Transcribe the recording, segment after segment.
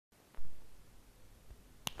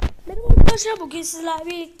Arkadaşlar bugün sizlerle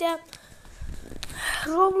birlikte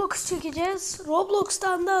Roblox çekeceğiz.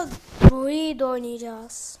 Roblox'tan da Druid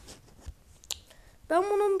oynayacağız. Ben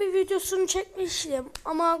bunun bir videosunu çekmiştim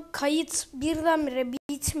ama kayıt birdenbire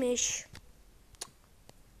bitmiş.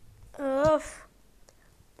 Öf.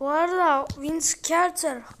 Bu arada Vince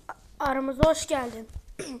Carter aramıza hoş geldin.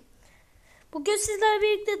 Bugün sizlerle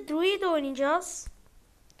birlikte Druid oynayacağız.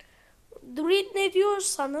 Druid ne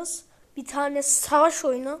diyorsanız bir tane savaş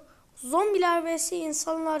oyunu. Zombiler vs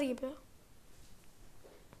insanlar gibi.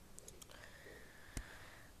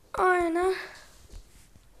 Aynen.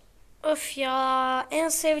 Öf ya. En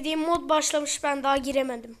sevdiğim mod başlamış, ben daha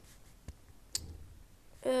giremedim.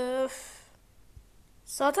 Öf.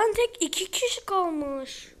 Zaten tek 2 kişi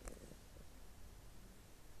kalmış.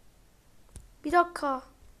 Bir dakika.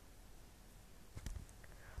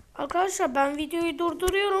 Arkadaşlar ben videoyu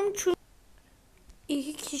durduruyorum çünkü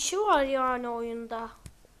 2 kişi var yani oyunda.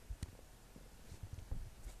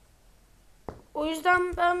 O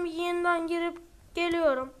yüzden ben yeniden girip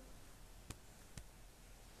geliyorum.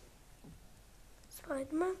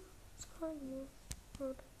 Spiderman.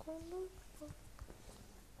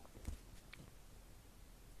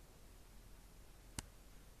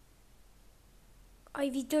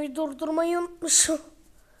 Ay, videoyu durdurmayı unutmuşum.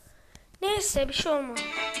 Neyse, bir şey olmaz.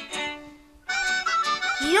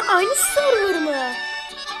 Yine aynı server mı?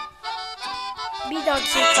 Bir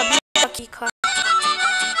dakika.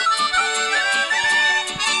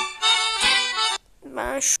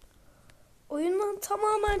 Ben şu oyundan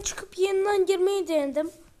tamamen çıkıp yeniden girmeyi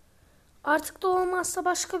denedim. Artık da olmazsa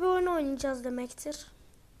başka bir oyun oynayacağız demektir.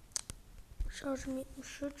 Şarjım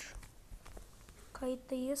 73.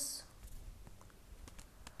 Kayıttayız.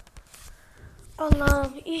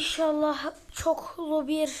 Allah'ım inşallah çoklu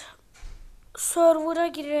bir server'a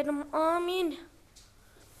girerim. Amin.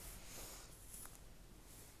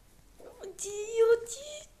 Hadi.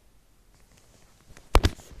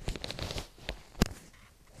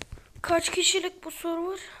 Kaç kişilik bu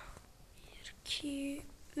server? 1, 2,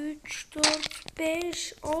 3, 4,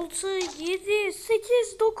 5, 6, 7,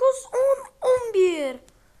 8, 9, 10, 11.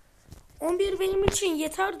 11 benim için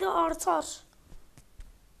yeter de artar.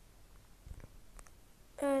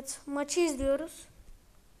 Evet, maçı izliyoruz.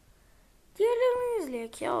 Diğerlerini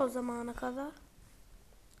izleyek ya o zamana kadar.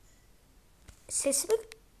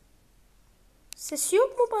 Sesi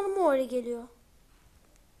yok mu, bana mı öyle geliyor?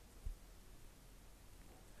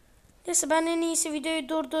 Neyse, ben en iyisi videoyu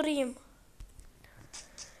durdurayım.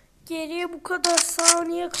 Geriye bu kadar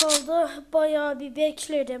saniye kaldı. Bayağı bir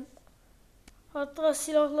bekledim. Hatta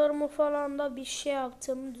silahlarımı falan da bir şey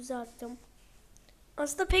yaptım, düzelttim.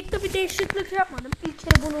 Aslında pek de bir değişiklik yapmadım. İlk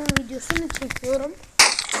kere bunun videosunu çekiyorum.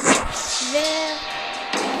 Ve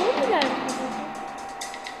zombiler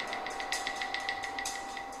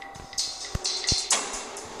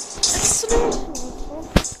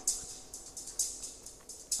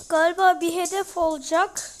galiba bir hedef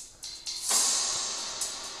olacak.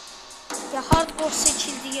 Ya hardcore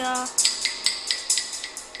seçildi ya.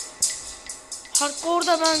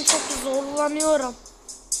 Hardcore'da ben çok zorlanıyorum.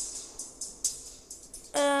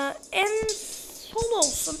 En son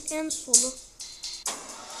olsun, en sonu.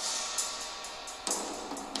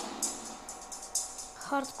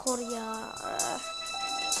 Hardcore ya.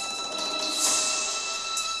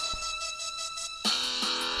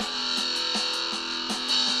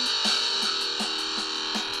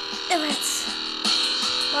 Evet.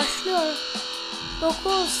 Başlıyor.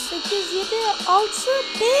 9, 8, 7, 6,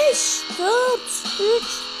 5, 4, 3,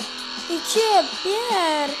 2, 1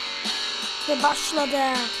 ve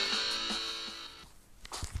başladı.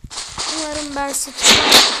 Umarım ben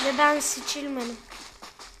seçilmem ve ben seçilmedim.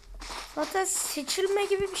 Zaten seçilme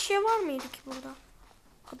gibi bir şey var mıydı ki burada?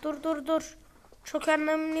 Dur. Çok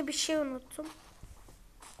önemli bir şey unuttum.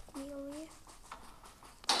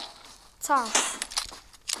 Tamam.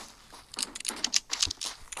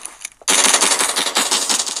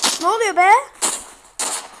 Ne oluyor be?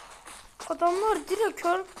 Adamlar direkt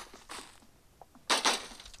kör.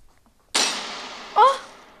 Ah!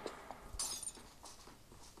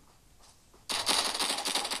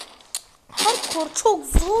 Hardcore çok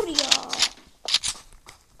zor ya.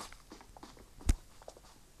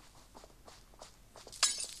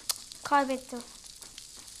 Kaybettim.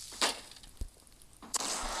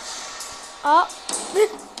 Aa!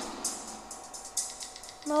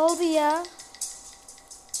 Ne oldu ya?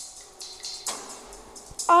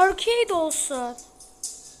 Arcade olsun.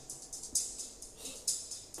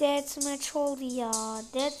 Deathmatch oldu ya.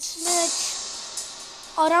 Deathmatch.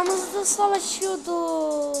 Aramızda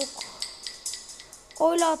savaşıyorduk.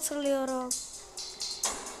 Öyle hatırlıyorum.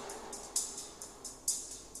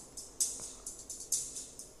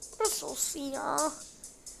 neyse olsun ya.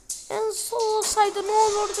 En son olsaydı ne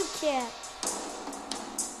olurdu ki?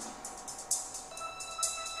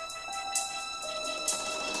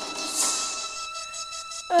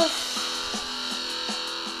 Öf.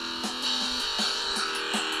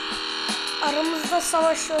 Aramızda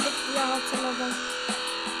savaşıyorduk diye hatırladım.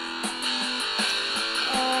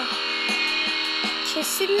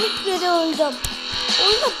 Kesinlikle de öldüm.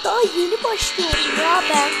 Oyuna daha yeni başlıyorum ya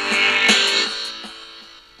ben.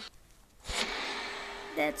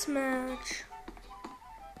 Deathmatch.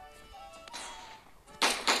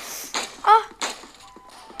 Ah.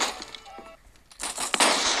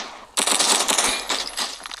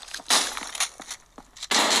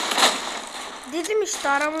 Dedim işte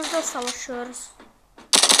aramızda savaşıyoruz.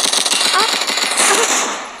 Ah.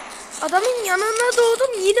 Adamın yanına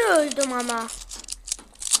doğdum yine öldüm ama.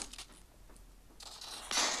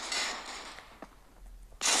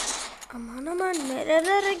 Aman aman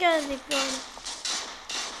nerelere geldik böyle.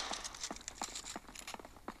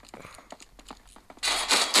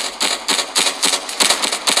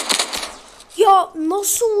 Ya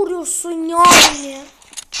nasıl vuruyorsun ya beni?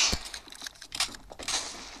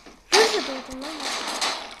 Nerede doğdun lan?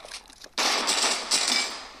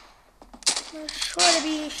 Şöyle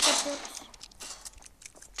bir iş yapıyoruz.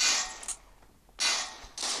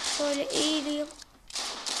 Şöyle eğileyim.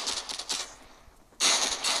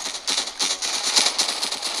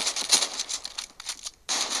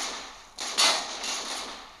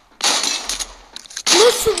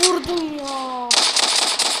 Nasıl vurdun ya?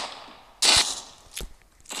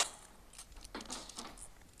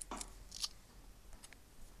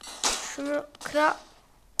 Şunu kıra...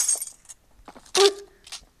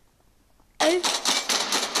 Ay.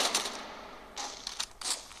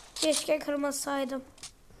 Keşke kırmasaydım.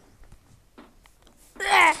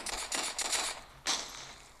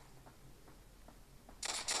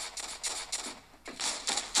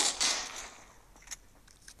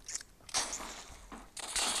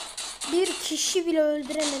 Bir kişi bile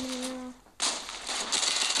öldüremedim ya.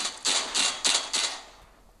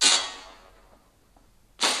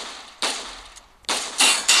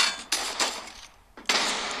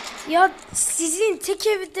 Ya sizin tek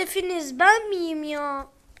hedefiniz ben miyim ya?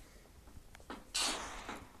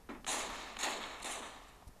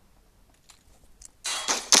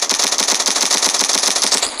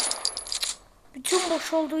 Bütün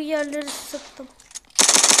boş olduğu yerleri sıktım.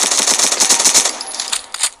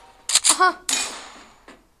 Aha.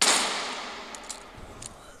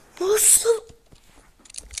 Nasıl?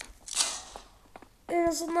 En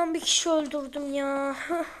azından bir kişi öldürdüm ya.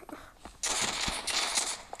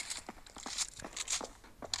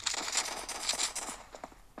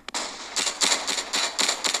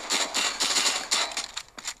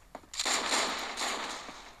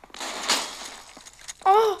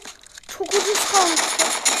 Ah, çok ucuz kalmıştı.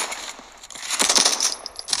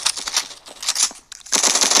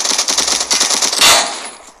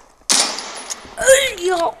 Öl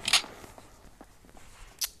ya.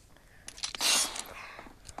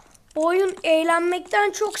 Bu oyun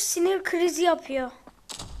eğlenmekten çok sinir krizi yapıyor.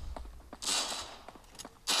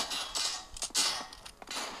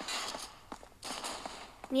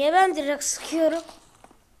 Niye ben direkt sıkıyorum?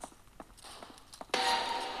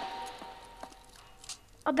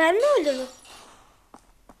 Aa, ben mi öldürdüm?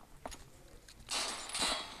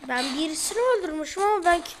 Ben birisini öldürmüşüm ama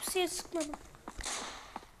ben kimseye sıkmadım.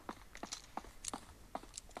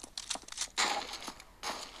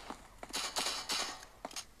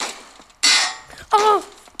 Aa!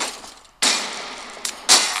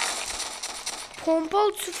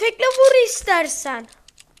 Pompalı tüfekle vur istersen.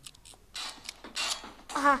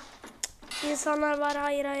 Aha. İnsanlar var.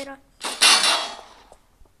 Hayır hayır.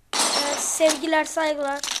 Sevgiler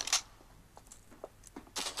saygılar.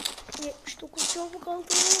 79 canı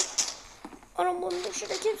kaldı. Arabanın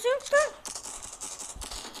dışında kimse yoktu.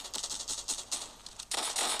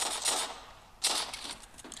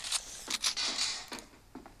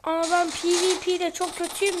 Ama ben PvP'de çok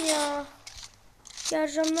kötüyüm ya.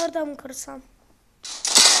 Diğer canları da mı kırsam?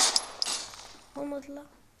 Olmadı la.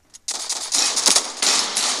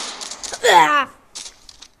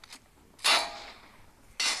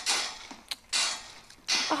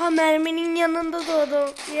 Aha merminin yanında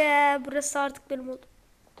doğdu. Burası artık benim oldu.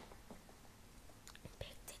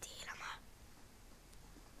 Pek de değil ama.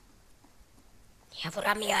 Niye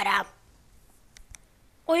vuramıyorum?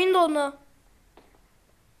 Oyun donu.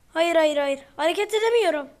 Hayır hayır hayır. Hareket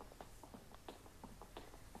edemiyorum.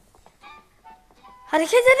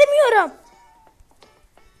 Hareket edemiyorum.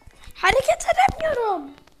 Hareket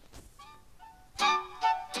edemiyorum.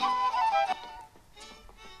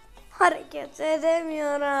 Hareket. hareket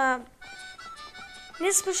edemiyorum.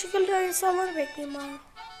 Neyse bu şekilde insanları bekleyeyim abi.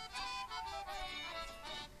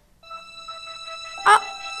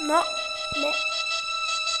 No. Ne?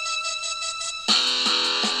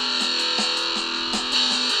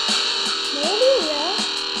 Ne oluyor ya?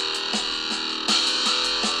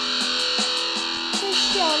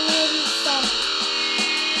 Keşke anlayabilsem.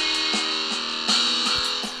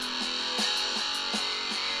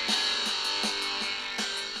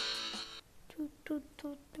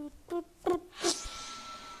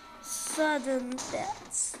 Sudden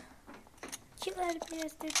death. Killer bir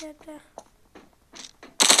esnede.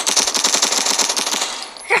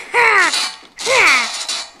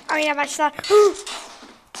 Oyuna başlar.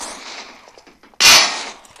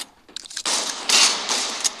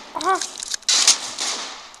 Aha.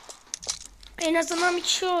 En azından bir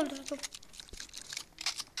kişi öldürdüm.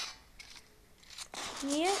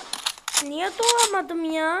 Niye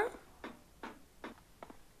doğamadım ya?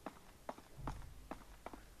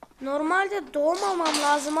 Normalde doğmamam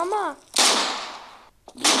lazım ama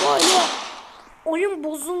böyle oyun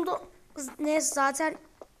bozuldu. Neyse zaten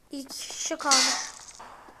ilk kişi kalmış.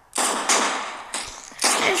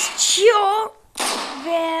 Chio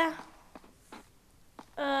ve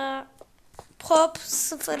Pop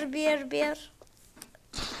 011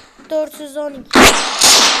 412.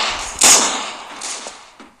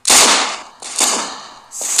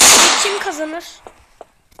 Kim kazanır?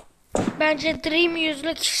 Bence Dream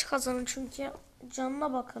yüzlü kişi kazanır çünkü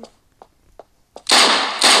canına bakın.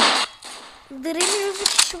 Dream yüzlü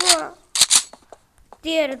kişi bu.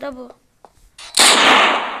 Diğeri de bu.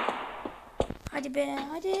 Hadi be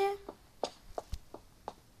hadi.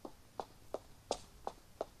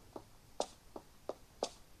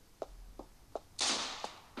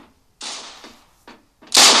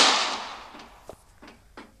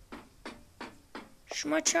 Şu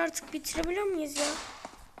maçı artık bitirebiliyor muyuz ya?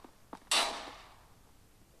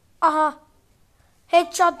 Aha.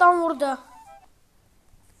 Headshot'tan vurdu.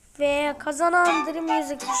 Ve kazanan Dream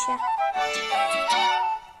yüzlü kişi.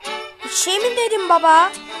 Bir şey mi dedim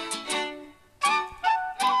baba?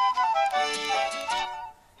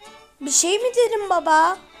 Bir şey mi dedim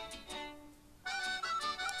baba?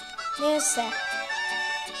 Neyse.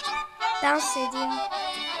 Dans edeyim.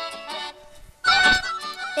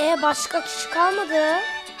 Başka kişi kalmadı.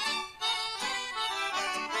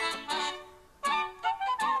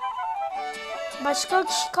 Başka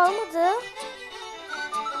kişi kalmadı.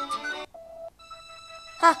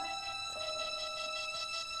 Hah.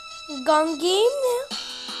 Gun game ne?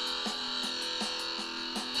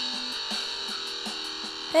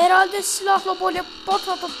 Herhalde silahla böyle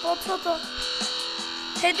patata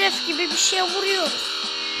hedef gibi bir şey vuruyoruz.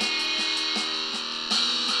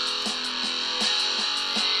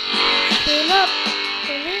 Beyler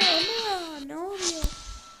ne oluyor?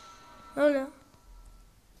 Ne oluyor?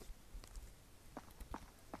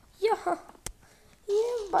 Ya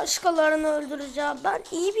yine başkalarını öldüreceğim. Ben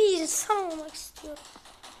iyi bir insan olmak istiyorum.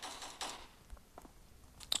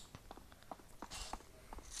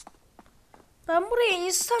 Ben buraya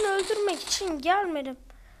insan öldürmek için gelmedim.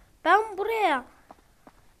 Ben buraya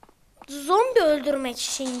zombi öldürmek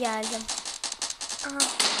için geldim. Aha.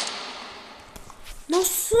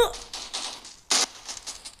 Nasıl?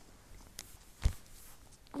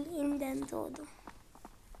 Yeniden doğdum.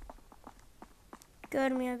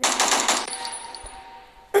 Görmüyor beni.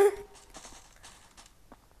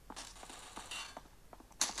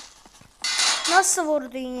 Nasıl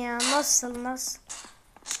vurdun ya? Nasıl?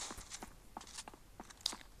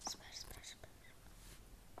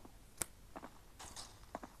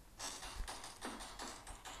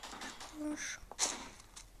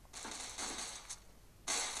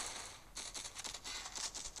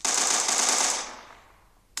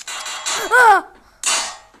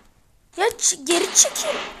 Ya geri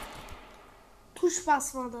çekil. Tuş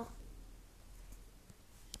basmadı.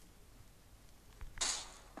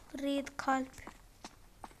 Read kalp.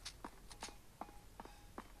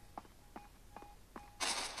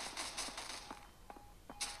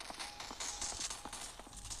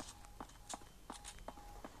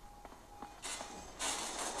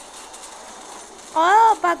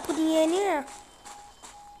 Bak bu yeni.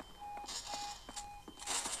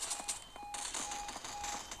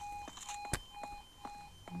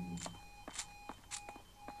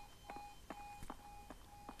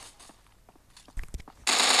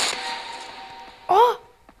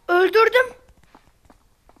 Öldürdüm.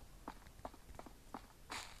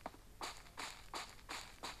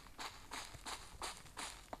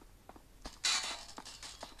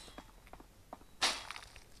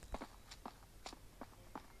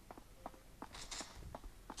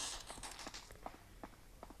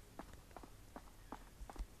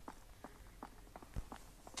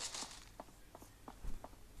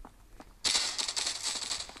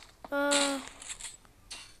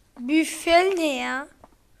 Büffel ne ya?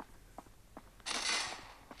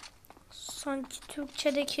 Sanki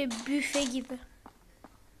Türkçedeki büfe gibi.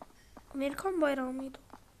 Amerikan bayrağı mıydı?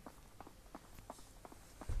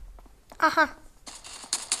 Aha.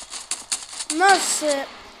 Nasıl?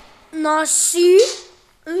 Nasıl?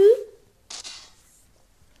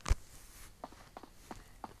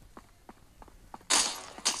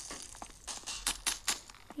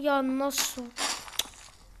 Ya nasıl?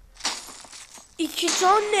 2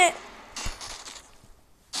 tane.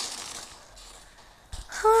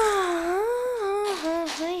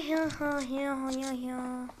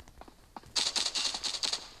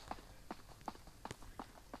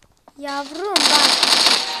 Yavrum bak.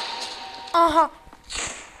 Aha.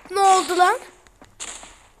 Ne oldu lan?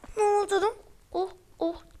 Ne oldu lan? Oh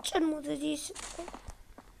oh canım o da değilsin.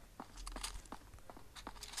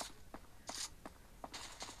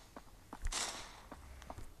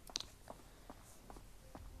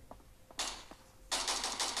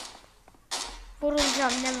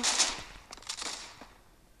 Vurulacağım değil mi?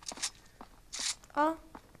 Aa.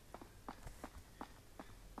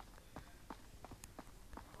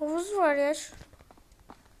 Havuz var ya.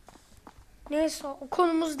 Neyse o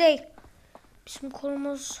konumuz değil. Bizim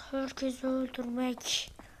konumuz herkesi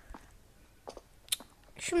öldürmek.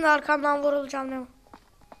 Şimdi arkamdan vurulacağım değil mi?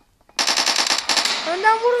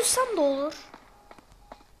 Önden vurulsam da olur.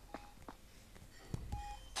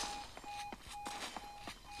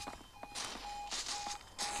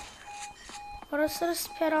 Ara sıra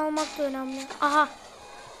siper almak da önemli. Aha.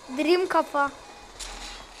 Dream kafa.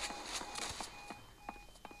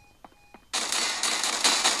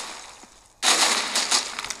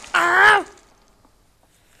 Aa!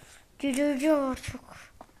 Gülücü var çok.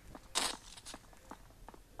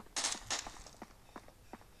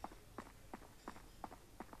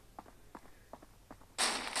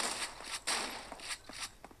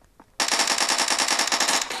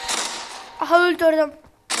 Aha öldürdüm.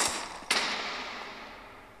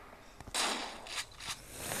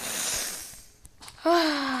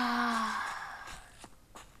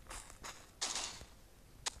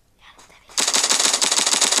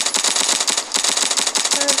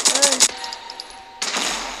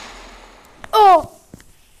 Oh!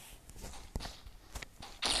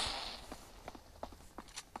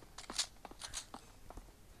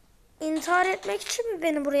 İntihar etmek için mi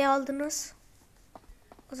beni buraya aldınız?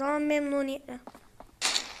 O zaman memnuniyetle.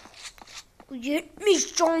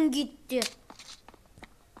 70 can gitti.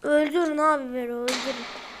 Öldürün abi beni öldürün.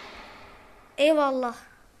 Eyvallah.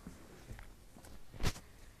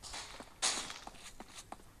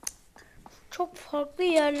 Çok farklı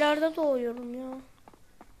yerlerde doğuyorum ya.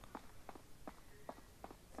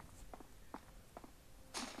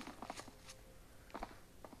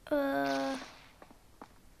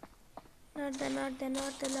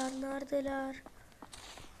 Neredeler?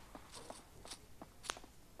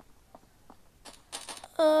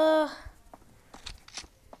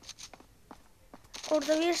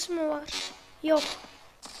 Orada birisi mi var? Yok.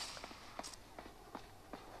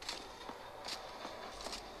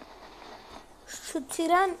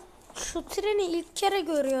 Şu treni ilk kere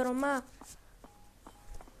görüyorum ha.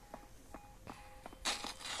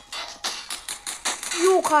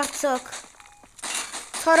 Yok artık.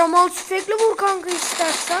 Taramalı tüfekle vur kanka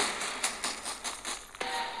istersen.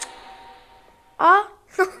 Aa.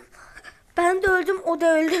 Ben de öldüm, o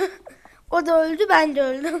da öldü. O da öldü, ben de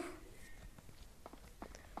öldüm.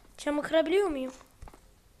 Camı kırabiliyor muyum?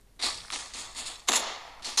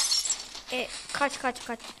 Kaç. Kaç.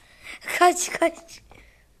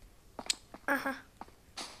 Aha.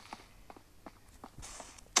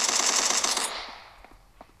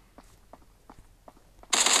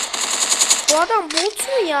 Bu adam bot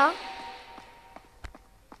mu ya?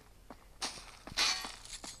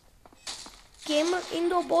 Gamer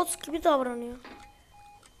Indo bot gibi davranıyor.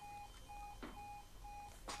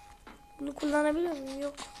 Bunu kullanabiliyor muyum?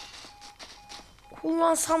 Yok.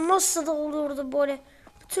 Kullansam nasıl da olurdu böyle.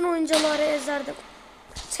 Bütün oyuncuları ezerdim.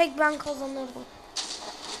 Tek ben kazanırdım.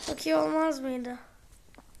 Çok iyi olmaz mıydı?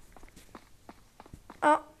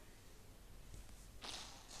 Aa.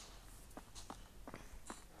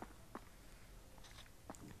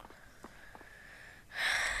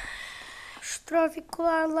 Şu trafik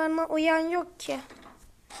kurallarına uyan yok ki.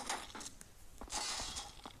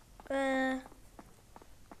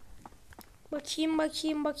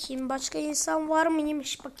 Bakayım. Başka insan var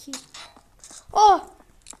mıymış bakayım. Oh!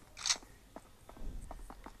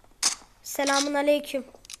 Selamun aleyküm.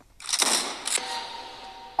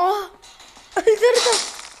 Oh! Öldürdüm.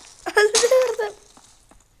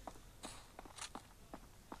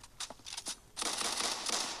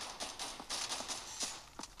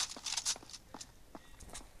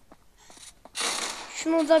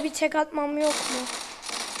 Şunu da bir tek atmam yok mu?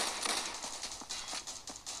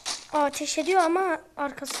 Ateş ediyor ama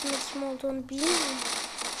arkasında kim olduğunu bilmiyorum.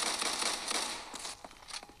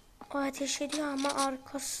 Ateş ediyor ama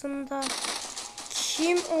arkasında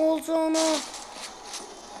kim olduğunu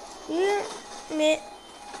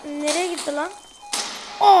nereye gitti lan?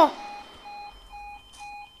 Oh!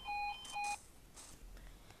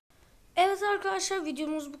 Evet arkadaşlar,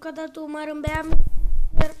 videomuz bu kadar. Umarım beğenmişsiniz.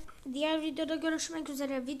 Diğer videoda görüşmek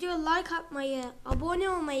üzere. Videoya like atmayı, abone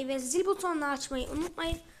olmayı ve zil butonunu açmayı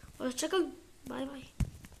unutmayın. Hoşçakalın. Bay bay.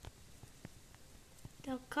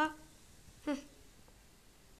 Bir dakika.